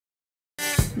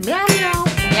Meow meow.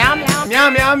 Meow meow. Meow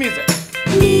meow music.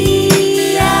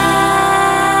 Meow.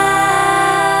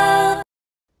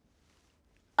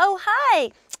 Oh,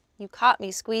 hi. You caught me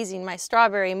squeezing my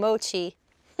strawberry mochi.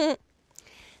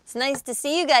 It's nice to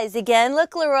see you guys again.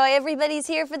 Look, LeRoy, everybody's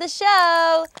here for the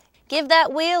show. Give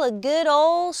that wheel a good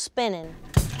old spinning.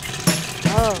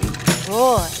 Oh,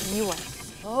 boy, you are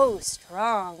so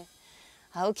strong.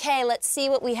 Okay, let's see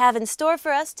what we have in store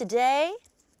for us today.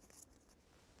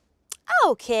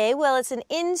 Okay, well, it's an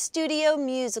in-studio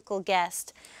musical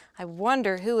guest. I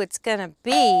wonder who it's gonna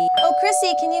be. Oh,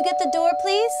 Chrissy, can you get the door,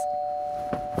 please?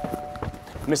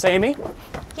 Miss Amy?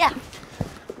 Yeah.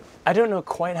 I don't know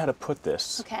quite how to put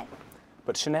this. Okay.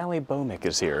 But Shonali Bhowmik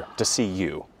is here to see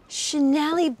you.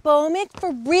 Shonali Bhowmik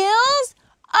for reals?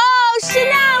 Oh,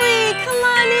 Shonali, come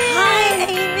on in. Hi,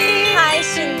 Amy. Hi,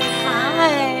 Shonali.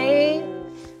 Hi.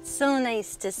 So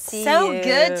nice to see you. So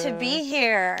good to be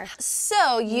here.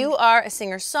 So you are a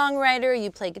singer-songwriter,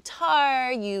 you play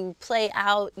guitar, you play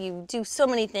out, you do so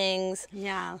many things.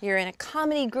 Yeah. You're in a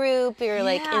comedy group, you're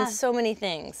like in so many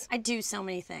things. I do so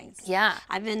many things. Yeah.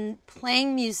 I've been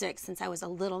playing music since I was a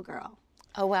little girl.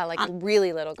 Oh wow, like a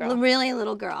really little girl. Really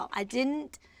little girl. I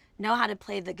didn't know how to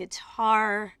play the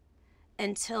guitar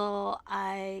until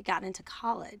I got into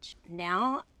college.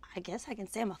 Now, I guess I can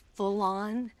say I'm a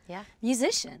full-on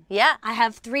musician. Yeah. I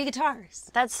have 3 guitars.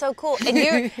 That's so cool.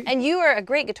 And you are a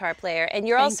great guitar player. And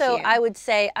you're also, you. I would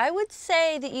say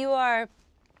that you are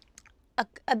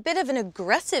a bit of an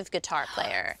aggressive guitar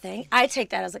player. I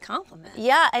take that as a compliment.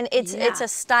 Yeah, and it's a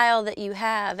style that you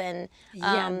have. And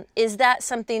is that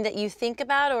something that you think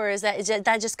about, or is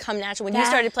that just come natural? When you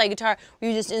started playing guitar, were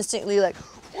you just instantly like,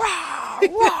 rah,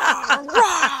 rah,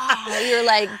 rah? You're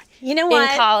like, you know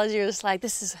what? In college, you're just like,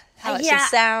 this is how it should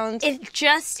sound. It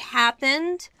just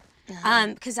happened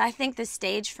because I think the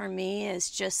stage for me is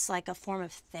just like a form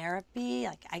of therapy.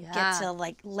 Like I get to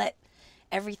like let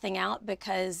everything out,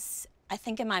 because I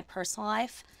think in my personal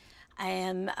life, I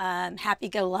am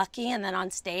happy-go-lucky, and then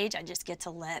on stage, I just get to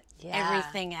let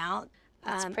everything out.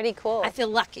 That's pretty cool. I feel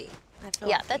lucky.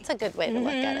 That's a good way to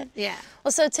look at it. Yeah.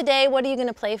 Well, so today, what are you going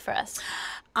to play for us?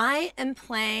 I am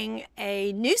playing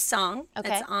a new song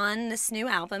that's on this new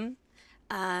album,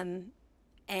 and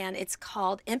it's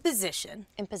called Imposition.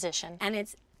 Imposition. And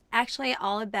it's actually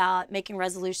all about making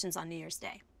resolutions on New Year's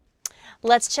Day.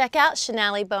 Let's check out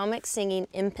Shonali Bhowmik singing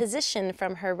Imposition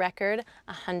from her record,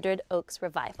 100 Oaks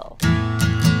Revival.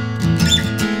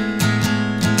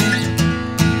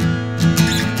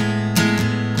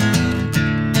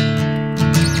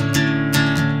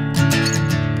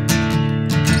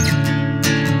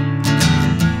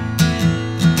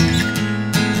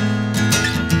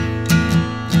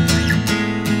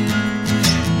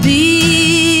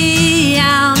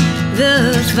 Beyond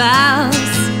the clouds,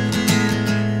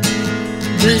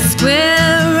 the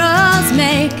squirrels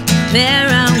make their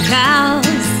own cows,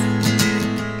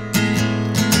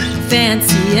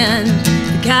 fancying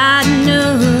the God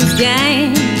knows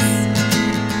games,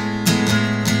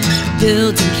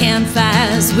 building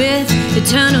campfires with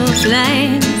eternal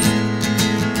flames.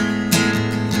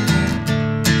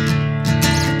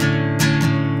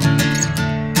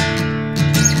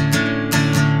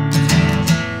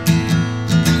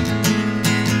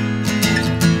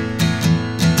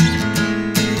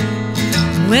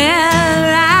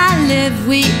 Where I live,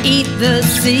 we eat the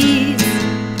seeds,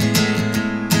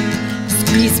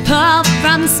 squeeze pulp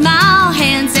from small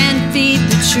hands and feed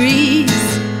the trees,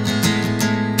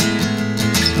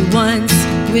 the ones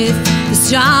with the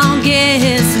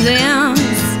strongest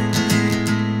limbs,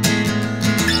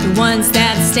 the ones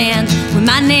that stand when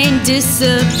my name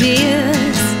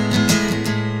disappears.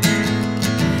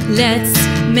 Let's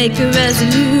make a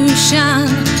resolution,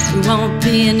 we won't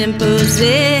be an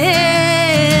imposition.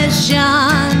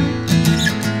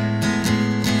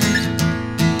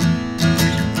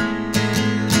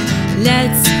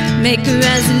 Let's make a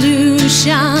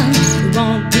resolution, we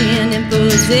won't be an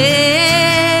imposition.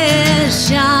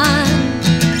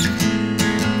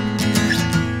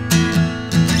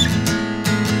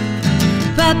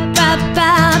 Ba ba ba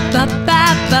ba ba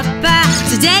ba ba.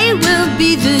 Today will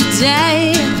be the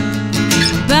day.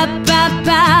 Ba ba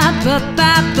ba ba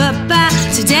ba ba ba.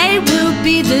 Today will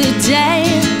be the day.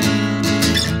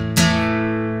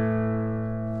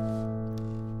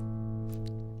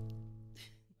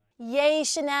 Yay,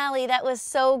 Shonali, that was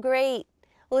so great.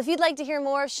 Well, if you'd like to hear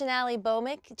more of Shonali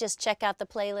Bhowmik, just check out the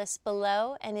playlist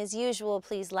below. And as usual,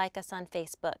 please like us on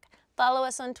Facebook. Follow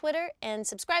us on Twitter and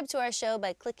subscribe to our show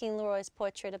by clicking LeRoy's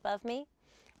portrait above me.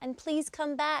 And please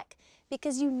come back,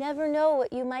 because you never know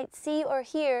what you might see or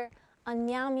hear on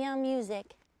Meow Meow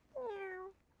Music.